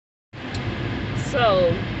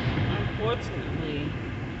So, unfortunately,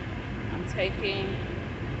 I'm taking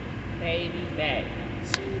baby back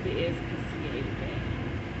to the SPCA today.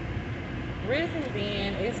 Reason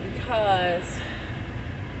being is because,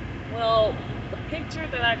 well, the picture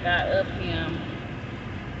that I got of him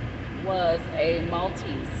was a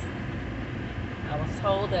Maltese. I was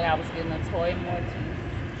told that I was getting a toy Maltese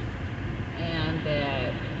and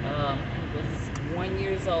that he was 1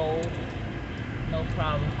 year old. No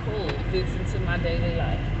problem, cool, fits into my daily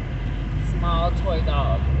life. Small toy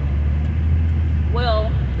dog.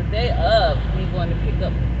 Well, the day of me going to pick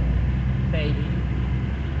up baby,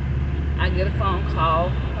 I get a phone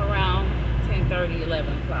call around 10:30,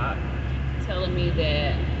 11 o'clock, telling me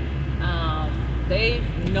that they've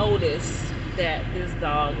noticed that this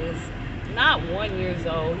dog is not 1 year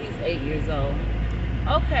old, he's 8 years old.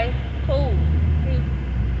 Okay, cool. He's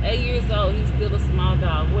 8 years old, he's still a small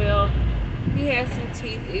dog. Well, he has some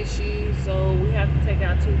teeth issues, so we have to take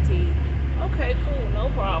out 2 teeth. Okay, cool, no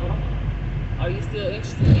problem. Are you still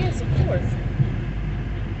interested? Yes, of course.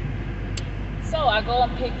 So I go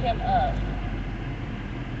and pick him up.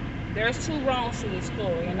 There's two wrongs to the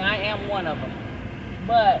story, and I am one of them.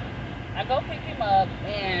 But I go pick him up,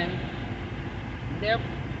 and they're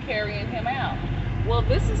carrying him out. Well,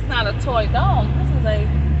 this is not a toy dog. This is a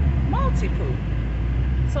Maltipoo.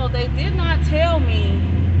 So they did not tell me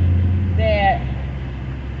that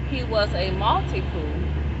he was a Maltipoo.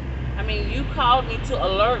 I mean, you called me to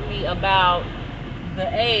alert me about the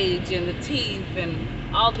age and the teeth and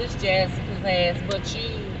all this jazz pizzazz, but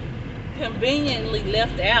you conveniently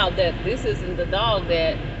left out that this isn't the dog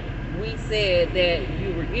that we said that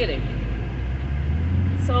you were getting.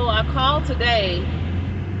 So I called today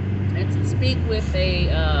and to speak with a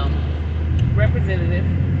representative,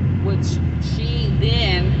 which she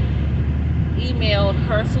then emailed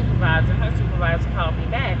her supervisor. Her supervisor called me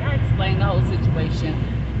back. I explained the whole situation.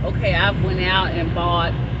 Okay, I went out and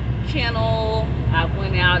bought kennel. I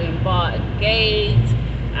went out and bought a gate.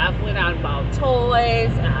 I went out and bought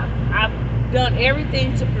toys. I've done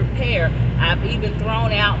everything to prepare. I've even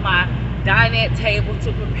thrown out my dinette table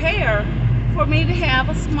to prepare for me to have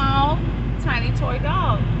a small, tiny toy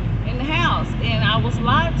dog in the house, and I was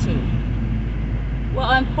lied to. Well,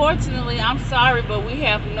 unfortunately, I'm sorry, but we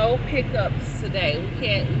have no pickups today. We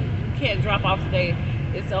can't drop off today.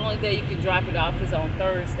 It's the only day you can drop it off is on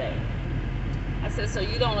Thursday. I said, so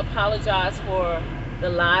you don't apologize for the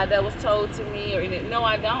lie that was told to me or anything? No,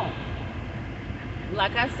 I don't.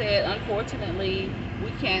 Like I said, unfortunately,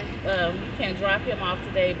 you can't drop him off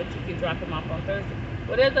today, but you can drop him off on Thursday.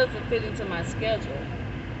 Well, that doesn't fit into my schedule.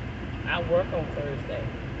 I work on Thursday,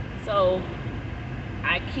 so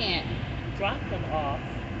I can't drop him off.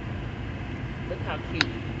 Look how cute.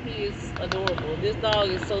 He is adorable. This dog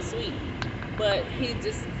is so sweet, but he's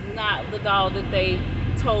just not the dog that they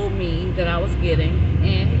told me that I was getting,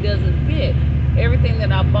 and he doesn't fit. Everything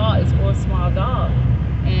that I bought is for a small dog,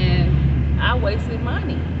 and I wasted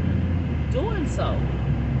money doing so.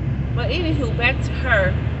 But anywho, back to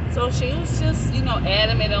her. So she was just,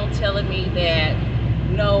 adamant on telling me that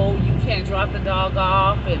no, you can't drop the dog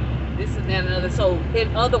off and this and that and other. So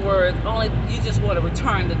in other words, only you just want to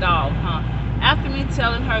return the dog, huh? After me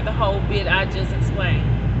telling her the whole bit I just explained.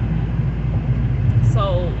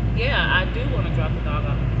 So yeah, I do want to drop the dog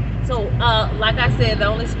off. So like I said, the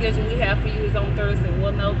only schedule we have for you is on Thursday.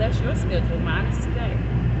 Well, no, that's your schedule. Mine is today.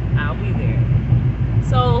 I'll be there.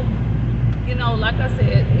 So, like I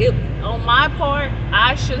said, on my part,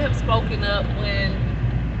 I should have spoken up when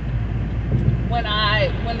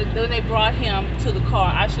they brought him to the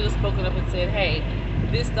car. I should have spoken up and said, hey,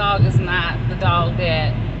 this dog is not the dog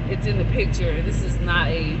that it's in the picture. This is not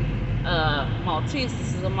a Maltese.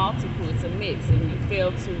 This is a Maltipoo. It's a mix, and you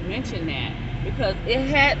failed to mention that, because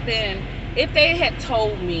if they had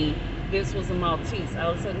told me this was a Maltese, I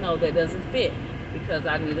would have said no, that doesn't fit because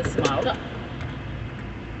I need a small dog.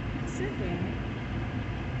 Sit there.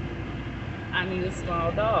 I need a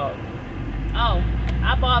small dog. Oh,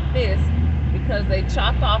 I bought this because they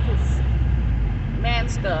chopped off his man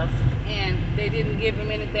stuff and they didn't give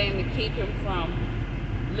him anything to keep him from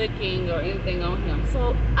licking or anything on him.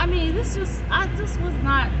 So I mean, I just was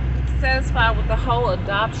not satisfied with the whole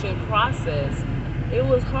adoption process. It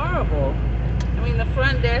was horrible. I mean, the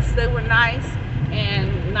front desk, they were nice,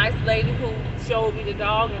 and nice lady who showed me the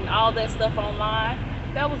dog and all that stuff online,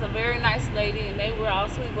 that was a very nice lady, and they were all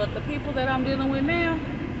sweet. But the people that I'm dealing with now,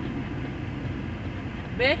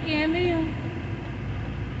 Becky and them,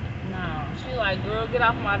 no. She like, girl, get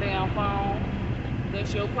off my damn phone.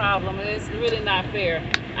 That's your problem. And it's really not fair.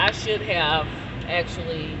 I should have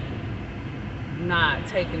actually not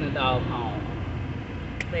taken the dog home.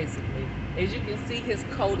 basically. As you can see, his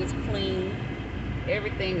coat is clean.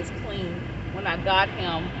 Everything is clean. When I got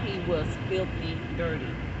him, he was filthy, dirty.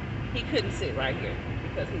 He couldn't sit right here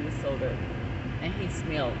because he was so dirty. And he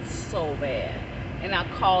smelled so bad. And I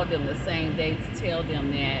called them the same day to tell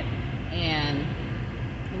them that. And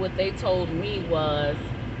what they told me was,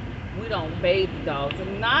 we don't bathe the dogs.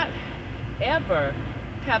 And not ever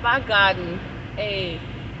have I gotten a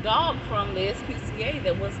dog from the SPCA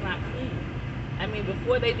that was not clean. I mean,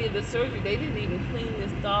 before they did the surgery, they didn't even clean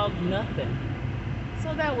this dog, nothing.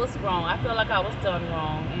 So that was wrong. I feel like I was done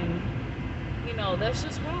wrong, and you know, that's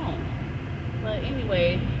just wrong. But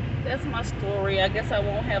anyway, that's my story. I guess I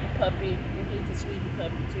won't have a puppy, and he's a sweetie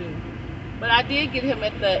puppy too. But I did get him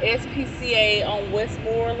at the SPCA on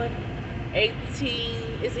Westmoreland,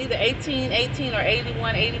 18, it's either 1818 or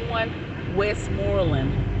 8181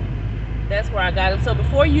 Westmoreland. That's where I got him. So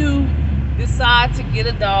before you decide to get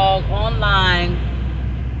a dog online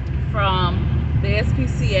from the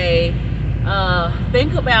SPCA,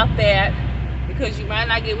 think about that, because you might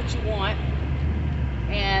not get what you want,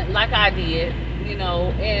 and like I did, you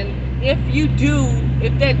know. And if you do,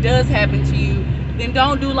 if that does happen to you, then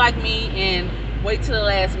don't do like me and wait till the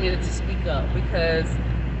last minute to speak up, because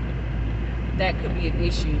that could be an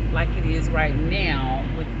issue like it is right now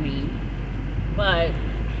with me. But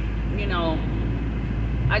you know,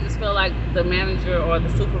 I just feel like the manager or the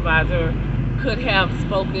supervisor could have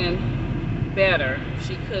spoken better.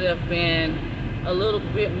 She could have been a little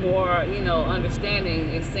bit more, you know, understanding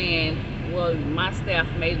and saying, well, my staff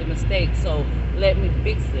made a mistake, so let me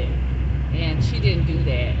fix it. And she didn't do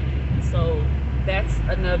that. So that's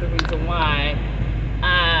another reason why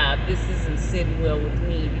this isn't sitting well with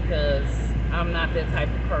me, because I'm not that type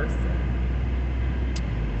of person.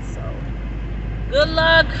 So good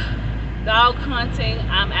luck dog hunting.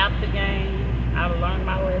 I'm out the game. I've learned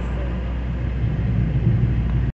my lesson.